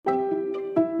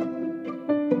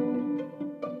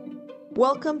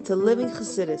Welcome to Living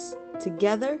Chassidus.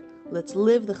 Together, let's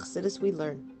live the Chassidus we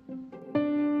learn.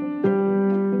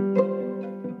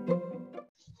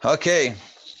 Okay,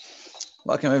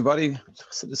 welcome everybody to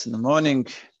Chassidus in the morning.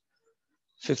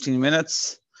 15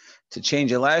 minutes to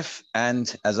change your life,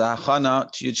 and as a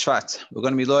hachana to Yud Shevat, we're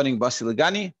going to be learning Basi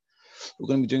Legani. We're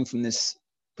going to be doing from this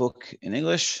book in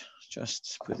English,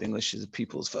 just because English is the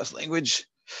people's first language.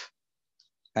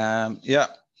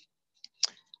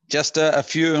 Just a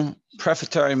few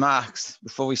prefatory remarks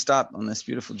before we start on this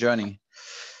beautiful journey.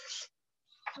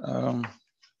 Basi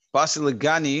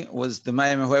Legani was the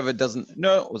maamarim, whoever doesn't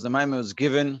know, was the maamarim was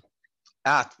given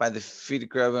out by the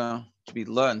Frierdiker Rebbe to be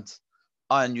learned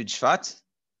on Yud Shevat,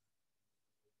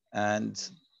 and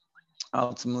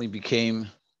ultimately became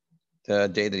the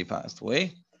day that he passed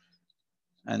away.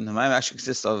 And the maamarim actually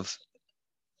consists of,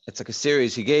 it's like a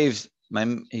series. He gave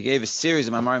a series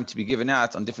of maamarim to be given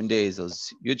out on different days. It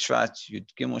was Yud Shevat, Yud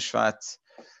Gimel Shevat,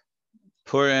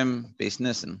 Purim, Beis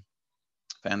Nisan,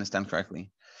 if I understand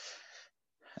correctly.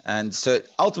 And so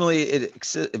ultimately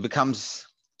it becomes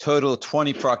total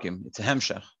 20 prakim. It's a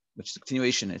hemshech, which is a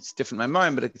continuation. It's different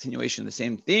maamarim, but a continuation of the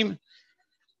same theme.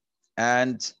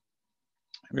 And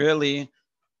really,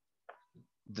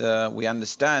 we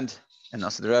understand, and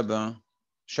also the Rebbe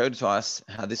showed to us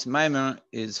how this maamar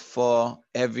is for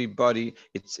everybody.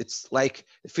 It's like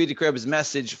the Frierdiker Rebbe's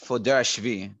message for Dar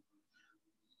Shvi.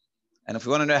 And if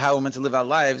we want to know how we're meant to live our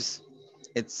lives,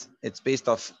 it's based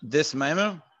off this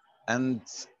maamar, and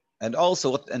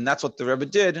also that's what the Rebbe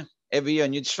did every year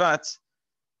in Yud Shevat.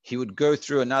 He would go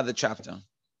through another chapter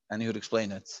and he would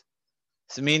explain it.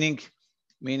 So meaning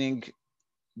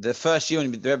the first year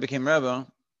when the Rebbe became Rebbe,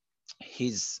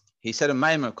 he said a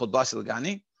maamar called Basi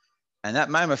Legani, and that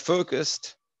maamar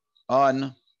focused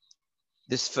on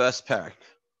this first parak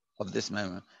of this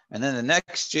maamar. And then the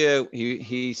next year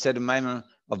he said a maamar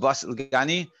of Basi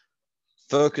Legani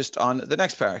focused on the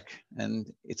next parak.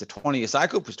 And it's a 20-year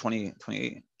cycle, plus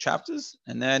 20 chapters.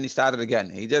 And then he started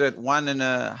again. He did it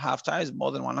 1.5 times,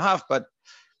 more than 1.5, but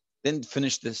didn't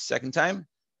finish the second time.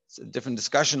 It's a different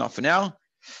discussion, not for now.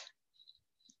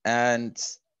 And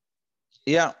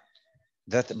yeah,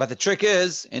 but the trick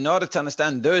is, in order to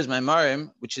understand those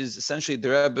maamarim, which is essentially the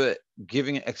Rebbe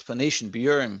giving an explanation,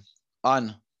 biurim,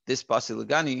 on this Basi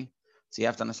Legani, so you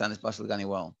have to understand this Basi Legani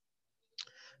well.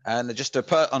 And just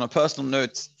on a personal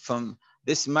note, from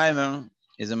this maamar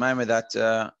is a maamar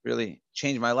that really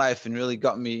changed my life and really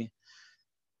got me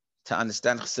to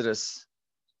understand Chassidus.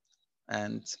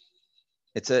 And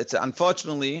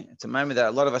unfortunately, it's a maamar that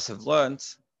a lot of us have learned,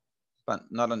 but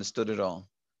not understood at all.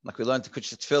 Like we learned to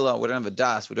Kuch Tefillah, we don't have a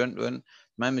das, maamar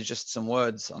is just some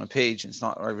words on a page, and it's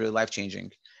not really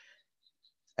life-changing.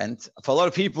 And for a lot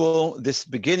of people, this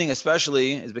beginning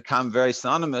especially has become very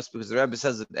synonymous, because the Rebbe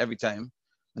says it every time.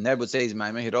 When the Rebbe would say his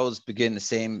maamar, he'd always begin the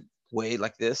same way,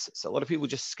 like this. So a lot of people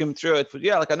just skim through it, but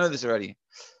yeah, like I know this already.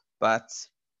 But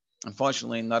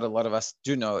unfortunately, not a lot of us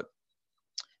do know it.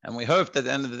 And we hope that at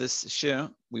the end of this shir,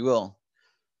 we will.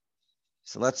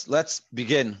 So let's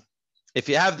begin. If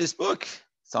you have this book,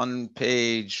 it's on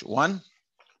page 1.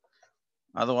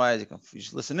 Otherwise, you can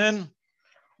just listen in,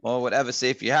 or whatever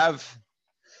safe you have.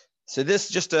 So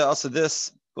this, also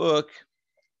this book,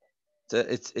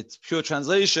 it's pure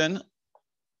translation,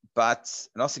 but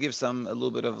it also gives a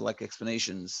little bit of like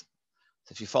explanations.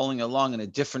 So if you're following along in a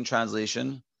different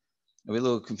translation, it'll be a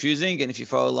little confusing. And if you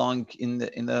follow along in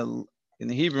the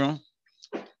Hebrew,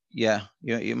 yeah,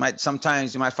 you might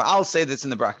I'll say this in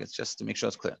the brackets just to make sure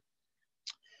it's clear.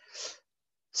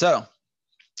 So,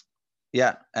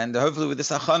 yeah, and hopefully with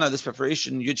this achana, this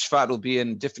preparation, Yud Shevat will be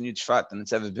in different Yud Shevat than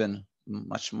it's ever been.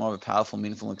 Much more of a powerful,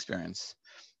 meaningful experience.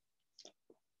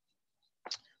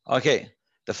 Okay,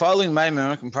 the following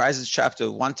maamar comprises chapter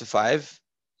 1 to 5,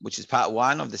 which is part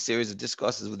 1 of the series of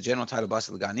discourses with the general title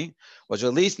Basi Legani, was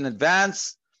released in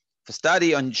advance for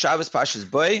study on Shabbos Pashas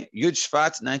Boy, Yud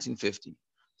Shevat, 1950.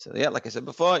 So yeah, like I said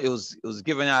before, it was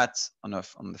given out on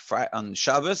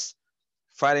Shabbos,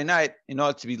 Friday night, in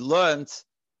order to be learned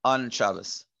on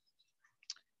Shabbos.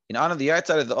 In honor of the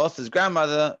yahrzeit of the author's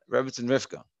grandmother, Rebbetzin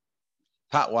Rivka.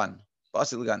 Part 1,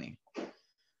 Basi Legani.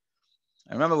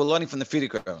 I remember we're learning from the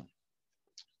Frierdiker Rebbe.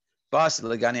 Basi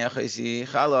Legani achaisi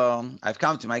chalo. I've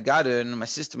come to my garden, my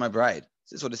sister, my bride.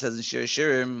 This is what it says in Shir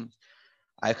Shirim.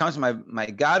 I've come to my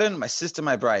garden, my sister,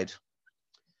 my bride.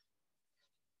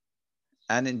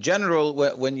 And in general,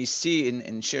 when you see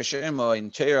in Shir Shirim or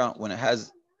in Torah, when it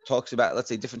talks about, let's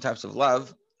say, different types of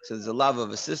love, so there's a love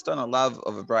of a sister and a love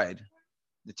of a bride.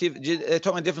 They're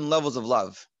talking about different levels of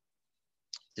love.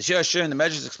 The Shir Shirim, the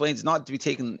Medrash explains, not to be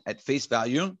taken at face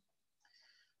value.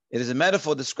 It is a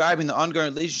metaphor describing the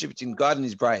ongoing relationship between God and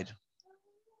his bride.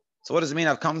 So what does it mean?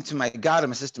 I've come to my garden,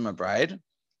 my sister, my bride.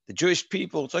 The Jewish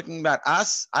people talking about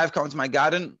us. I've come to my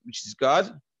garden, which is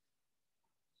God,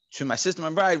 to my sister, my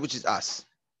bride, which is us.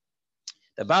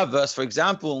 The above verse, for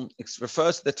example,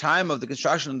 refers to the time of the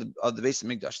construction of the Basi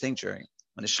Mikdash sanctuary,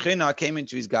 when the Shekhinah came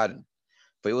into his garden.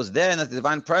 For it was then that the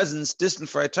divine presence, distant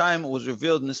for a time, was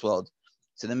revealed in this world.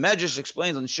 So the Medrash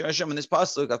explains on Shir Hashem in this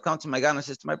pasuk, I've come to my garden, my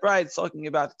sister, my bride, talking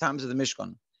about the times of the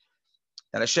Mishkan,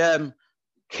 that Hashem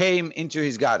came into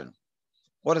his garden.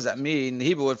 What does that mean? The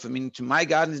Hebrew word for meaning to my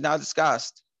garden is now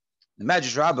discussed. The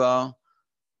Medrash Rabbah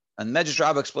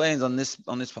explains on this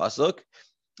pasuk,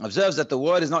 observes that the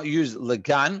word is not used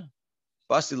legan,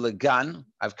 Basi Legani,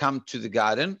 I've come to the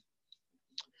garden,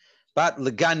 but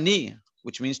legani,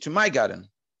 which means to my garden.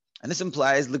 And this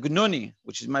implies legnuni,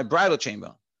 which is my bridal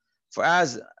chamber. For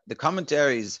as the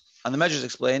commentaries on the Medrash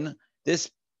explain, this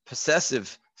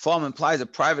possessive form implies a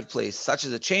private place, such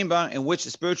as a chamber in which the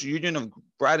spiritual union of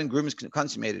bride and groom is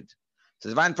consummated. So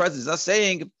the divine presence is thus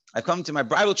saying, I've come to my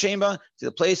bridal chamber, to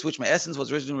the place which my essence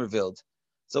was originally revealed.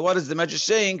 So what is the Medrash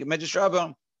saying, Medrash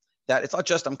Rabbah? That it's not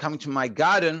just I'm coming to my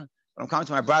garden, but I'm coming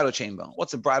to my bridal chamber.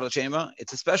 What's a bridal chamber?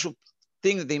 It's a special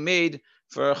thing that they made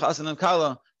for Chassan and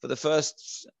Kala for the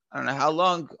first, I don't know how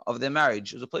long, of their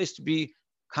marriage. It was a place to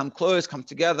come close, come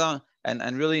together,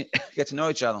 and really get to know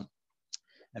each other,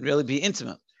 and really be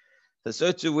intimate.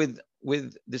 So too with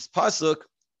this pasuk,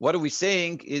 what are we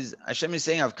saying is Hashem is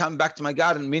saying, I've come back to my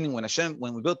garden, meaning when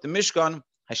we built the Mishkan,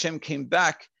 Hashem came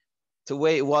back to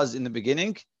where it was in the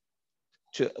beginning,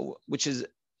 which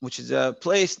is a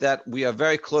place that we are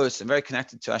very close and very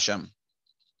connected to Hashem,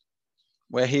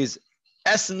 where his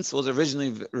essence was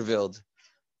originally revealed.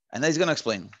 And then he's going to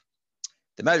explain.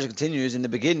 The Medrash continues, in the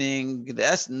beginning, the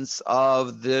essence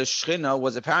of the Shekhinah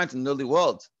was apparent in the early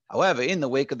world. However, in the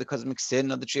wake of the cosmic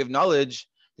sin of the tree of knowledge,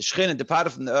 the Shekhinah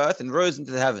departed from the earth and rose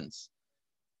into the heavens.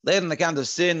 Later, on account of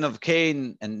sin of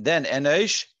Cain and then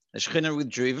Enosh, the Shekhinah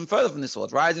withdrew even further from this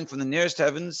world, rising from the nearest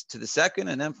heavens to the second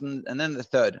and then the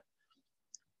third.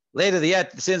 Later,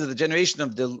 yet, the sins of the generation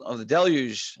of the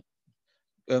deluge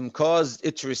caused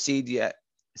it to recede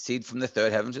from the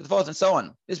third heaven to the fourth, and so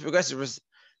on. This progressive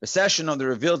recession of the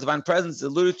revealed divine presence is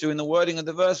alluded to in the wording of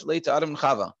the verse related to Adam and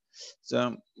Chava.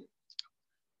 So,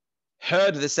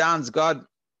 heard the sounds God,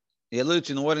 he alluded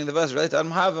to in the wording of the verse related to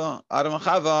Adam and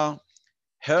Chava,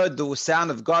 heard the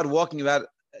sound of God walking about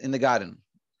in the garden.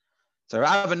 So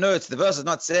Rava notes the verse does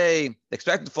not say the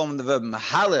expected form of the verb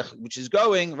mahalech, which is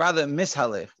going, rather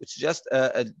mishalech, which is just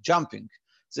a jumping.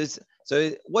 So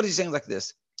what is he saying like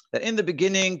this? That in the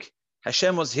beginning,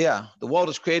 Hashem was here. The world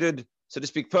was created, so to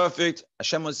speak, perfect.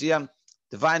 Hashem was here.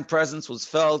 Divine presence was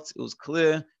felt. It was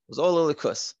clear. It was all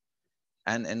elikus.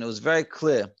 And it was very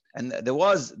clear. And there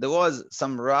was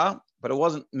some ra, but it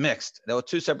wasn't mixed. There were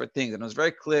two separate things. And it was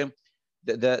very clear.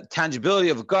 The tangibility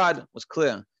of God was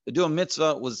clear. The do a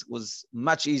mitzvah was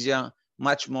much easier,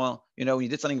 much more, when you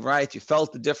did something right, you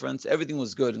felt the difference. Everything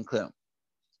was good and clear.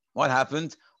 What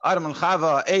happened? Adam and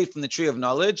Chava ate from the tree of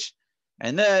knowledge,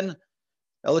 and then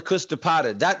Elikus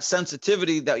departed. That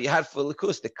sensitivity that you had for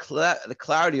Elikus, the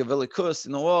clarity of Elikus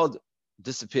in the world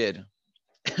disappeared.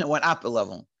 It went up a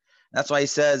level. That's why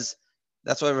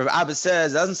Rabbi Abba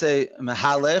says, it doesn't say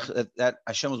Mahalech, that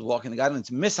Hashem was walking in the garden. It's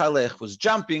Mishalech, was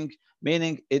jumping,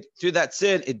 meaning through that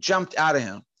sin, it jumped out of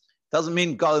him. Doesn't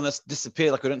mean godliness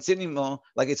disappeared, like we don't see it anymore,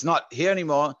 like it's not here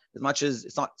anymore, as much as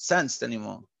it's not sensed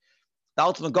anymore. The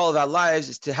ultimate goal of our lives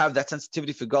is to have that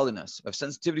sensitivity for godliness, have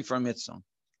sensitivity for a mitzvah,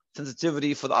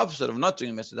 sensitivity for the opposite of not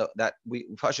doing a mitzvah. That's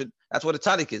what a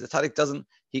tzaddik is. A tzaddik doesn't,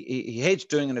 he hates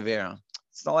doing an avera.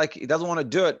 It's not like he doesn't want to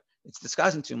do it. It's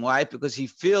disgusting to him. Why? Because he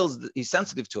feels he's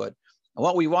sensitive to it. And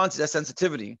what we want is that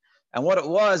sensitivity. And what it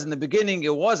was in the beginning,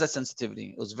 it was that sensitivity.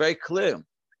 It was very clear.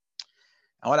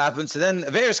 And what happened? So then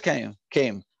averas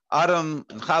came. Adam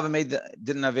and Chava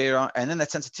did an avera, and then that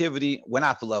sensitivity went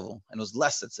up a level, and it was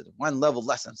less sensitive. One level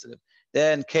less sensitive.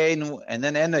 Then Cain, and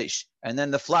then Enosh, and then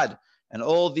the flood, and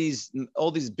all these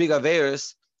big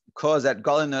averas cause that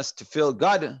godliness to feel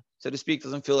God, so to speak,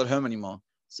 doesn't feel at home anymore.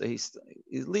 So he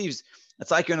leaves.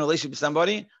 It's like you're in a relationship with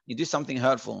somebody, you do something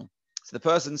hurtful. So the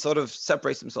person sort of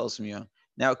separates themselves from you.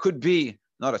 Now, it could be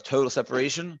not a total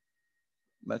separation,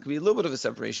 but it could be a little bit of a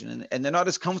separation. And they're not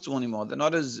as comfortable anymore. They're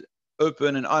not as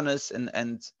open and honest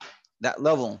and that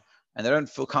level. And they don't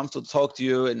feel comfortable to talk to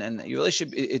you. And your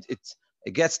relationship,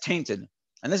 it gets tainted.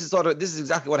 And this is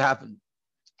exactly what happened.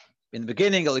 In the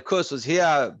beginning, Elikus was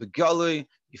here, Begalui,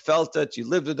 you felt it, you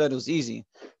lived with it, it was easy.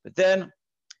 But then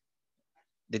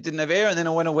they didn't have air, and then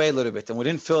it went away a little bit, and we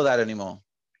didn't feel that anymore.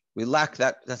 We lack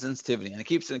that sensitivity, and it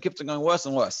keeps on going worse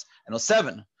and worse. And it was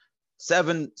seven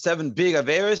big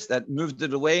averas that moved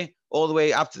it away all the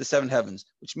way up to the seventh heavens,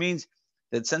 which means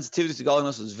that sensitivity to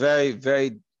godliness was very,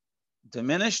 very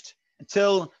diminished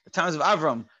until the times of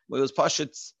Avram, where it was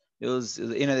pashut,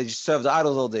 they just served the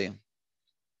idols all day.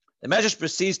 The Medrash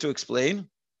proceeds to explain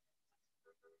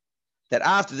that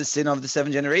after the sin of the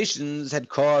 7 generations had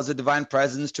caused the divine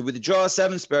presence to withdraw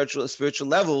 7 spiritual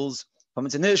levels from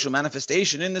its initial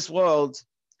manifestation in this world,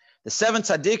 the 7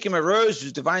 tzaddikim arose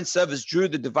whose divine service drew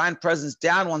the divine presence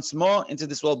down once more into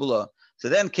this world below. So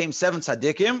then came 7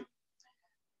 tzaddikim,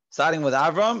 starting with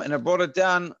Avram, and it brought it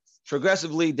down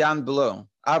progressively down below.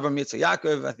 Avram, Yitzhak,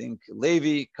 Yaakov, I think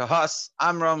Levi, Kahas,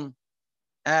 Amram,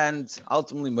 and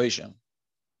ultimately Moshe.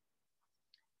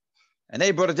 And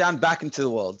they brought it down back into the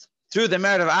world. Through the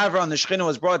merit of Avram, the Shekhinah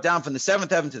was brought down from the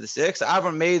 7th heaven to the 6th.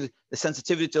 Avram made the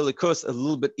sensitivity to Likus a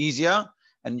little bit easier,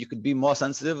 and you could be more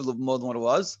sensitive, a little more than what it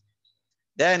was.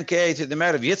 Then, to the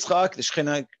merit of Yitzchak, the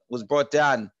Shekhinah was brought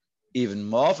down even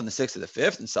more from the 6th to the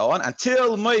 5th, and so on,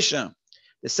 until Moshe,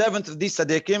 the 7th of these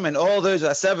tzaddikim, and all those who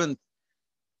are 7th,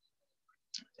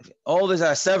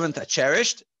 are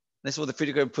cherished. This is what the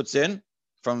Frierdiker Rebbe puts in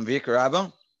from Frierdiker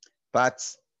Rebbe, but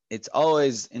it's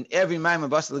always in every maamarim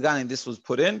of Basi Legani this was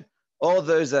put in. All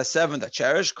those are 7th are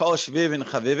cherished. Kol shvivin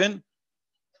chavivin.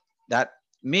 That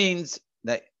means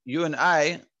that you and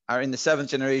I are in the 7th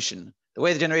generation. The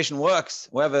way the generation works,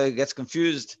 whoever gets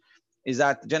confused, is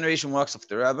that the generation works of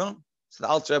the Rebbe. So the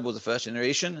Alter Rebbe was the 1st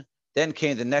generation. Then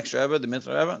came the next Rebbe, the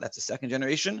middle Rebbe. That's the 2nd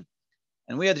generation.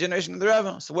 And we are the generation of the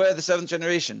Rebbe. So we're the 7th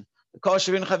generation. The Kol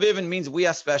shvivin chavivin means we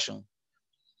are special.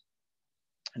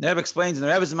 And the Rebbe explains in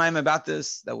the Rebbe's maamarim about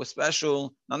this, that we're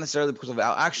special, not necessarily because of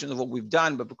our actions of what we've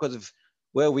done, but because of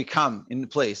where we come in the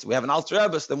place. We have an Alter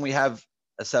Rebbe, so then we have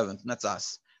a 7th, and that's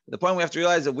us. But the point we have to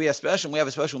realize that we are special, and we have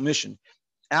a special mission.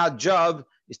 Our job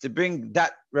is to bring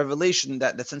that revelation,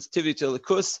 that sensitivity to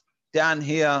Likus down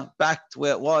here, back to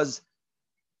where it was.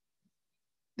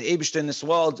 The Eibishter in this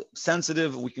world,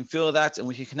 sensitive, we can feel that, and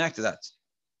we can connect to that.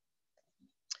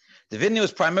 The Vinyan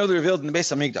was primarily revealed in the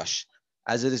Beis HaMikdash,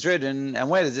 as it is written. And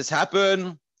where does this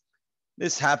happen?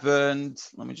 This happened,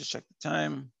 let me just check the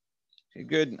time. Okay,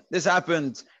 good. This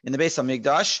happened in the Beis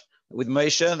HaMikdash with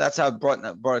Moshe. That's how it brought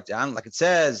it down. Like it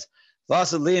says, you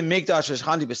should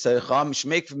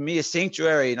make for me a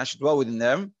sanctuary and I should dwell within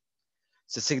them.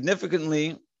 So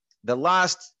significantly, the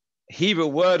last Hebrew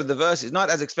word of the verse is not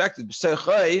as expected,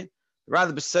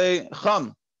 rather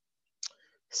cham.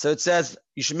 So it says,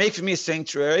 you should make for me a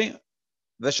sanctuary,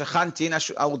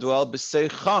 I will dwell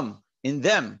in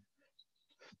them.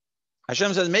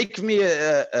 Hashem says, make for me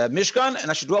a mishkan, and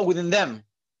I should dwell within them.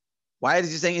 Why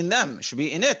is he saying in them? It should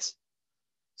be in it.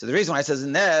 So the reason why it says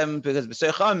in them, because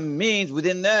b'seicham means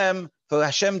within them, for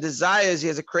Hashem desires, he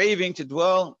has a craving to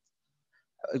dwell,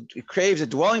 he craves a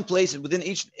dwelling place within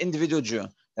each individual Jew,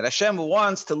 that Hashem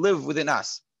wants to live within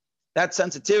us. That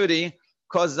sensitivity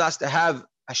causes us to have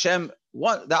Hashem,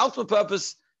 the ultimate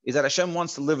purpose is that Hashem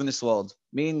wants to live in this world.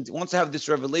 Means he wants to have this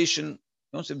revelation,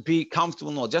 he wants to be comfortable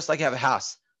in the world, just like you have a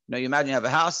house. You imagine you have a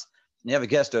house and you have a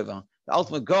guest over. The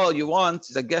ultimate goal you want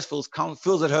is that guest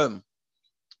feels at home.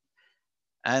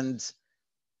 And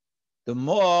the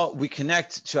more we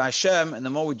connect to Hashem and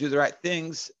the more we do the right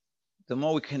things, the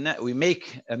more we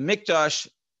make a mikdash,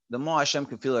 the more Hashem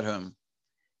can feel at home.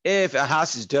 If our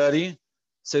house is dirty,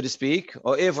 so to speak,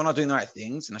 or if we're not doing the right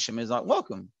things, and Hashem is not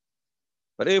welcome.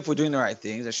 But if we're doing the right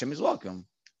things, Hashem is welcome.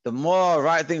 The more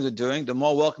right things we're doing, the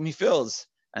more welcome he feels.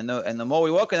 And the more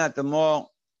we work on that, the more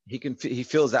he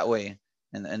feels that way.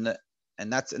 And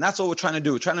that's what we're trying to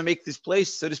do. We're trying to make this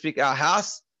place, so to speak, our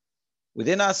house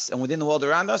within us and within the world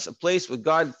around us, a place where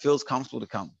God feels comfortable to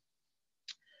come.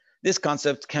 This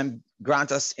concept can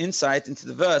grant us insight into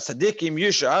the verse, Tzaddikim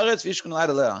yushu haaretz v'yishkonu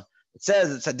aleh. It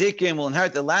says that Tzaddikim will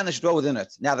inherit the land and should dwell within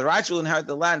it. Now the righteous will inherit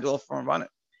the land, dwell from it.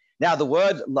 Now the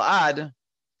word la'ad,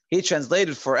 he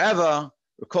translated forever,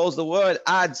 recalls the word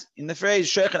ad in the phrase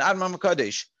Sheikh and Admam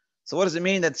Kadesh. So what does it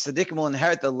mean that Tzaddikim will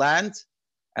inherit the land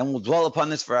and will dwell upon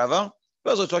this forever?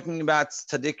 First, we're talking about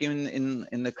Tzaddikim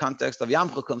in the context of Yam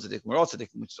Chilkom Tzaddikim. We're all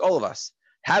Tzaddikim, which is all of us.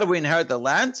 How do we inherit the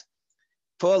land?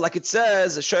 For like it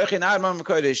says, Sheikh and Admam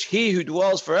Kadesh, he who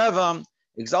dwells forever,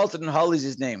 exalted and holy is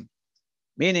his name.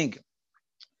 Meaning,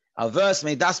 our verse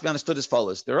may thus be understood as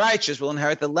follows. The righteous will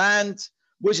inherit the land,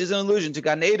 which is an allusion to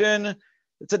Gan Eden.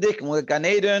 The tzaddikim will get Gan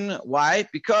Eden. Why?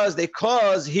 Because they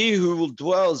cause he who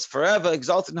dwells forever,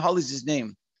 exalted and holy is his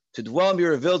name, to dwell and be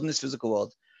revealed in this physical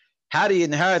world. How do you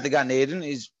inherit the Gan Eden?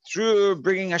 Is through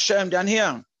bringing Hashem down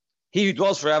here. He who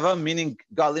dwells forever, meaning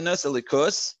godliness,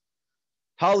 elikus,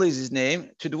 holy is his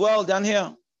name, to dwell down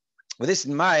here. With this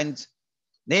in mind,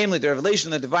 namely the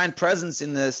revelation of the divine presence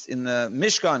in the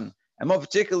Mishkan and more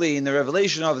particularly in the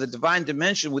revelation of the divine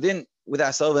dimension with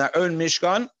ourselves, in our own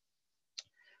Mishkan,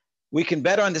 we can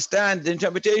better understand the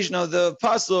interpretation of the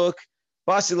pasuk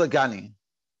Basi Legani.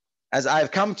 As I have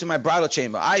come to my bridal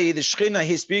chamber, i.e., the Shekhinah,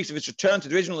 he speaks of its return to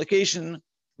the original location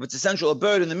of its essential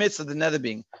abode in the midst of the nether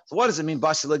being. So what does it mean?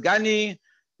 Basi Legani,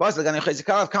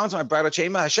 I've come to my bridal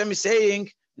chamber. Hashem is saying,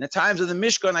 in the times of the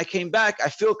Mishkan, I came back, I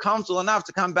feel comfortable enough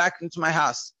to come back into my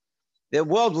house. The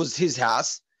world was his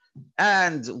house,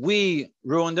 and we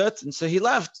ruined it, and so he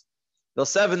left. There were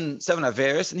seven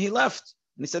Averis, and he left.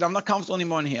 And he said, I'm not comfortable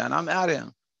anymore in here, and I'm out of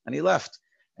here. And he left.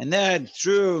 And then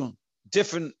through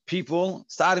different people,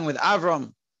 starting with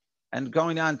Avram and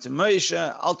going down to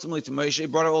Moshe, ultimately to Moshe, he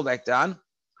brought it all back down.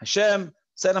 Hashem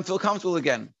said, I feel comfortable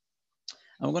again.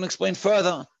 And we're going to explain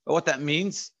further what that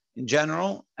means in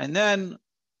general. And then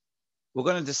we're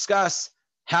going to discuss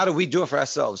how do we do it for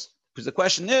ourselves. Because the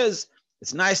question is,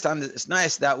 it's nice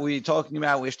that we're talking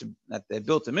about that they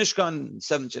built a Mishkan,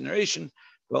 7th generation.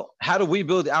 Well, how do we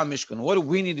build our Mishkan? What do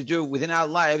we need to do within our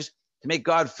lives to make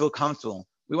God feel comfortable?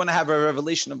 We want to have a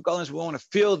revelation of godliness. We want to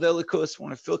feel the Elikus. We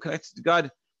want to feel connected to God.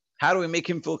 How do we make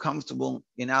him feel comfortable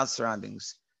in our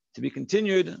surroundings? To be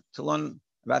continued, to learn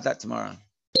about that tomorrow.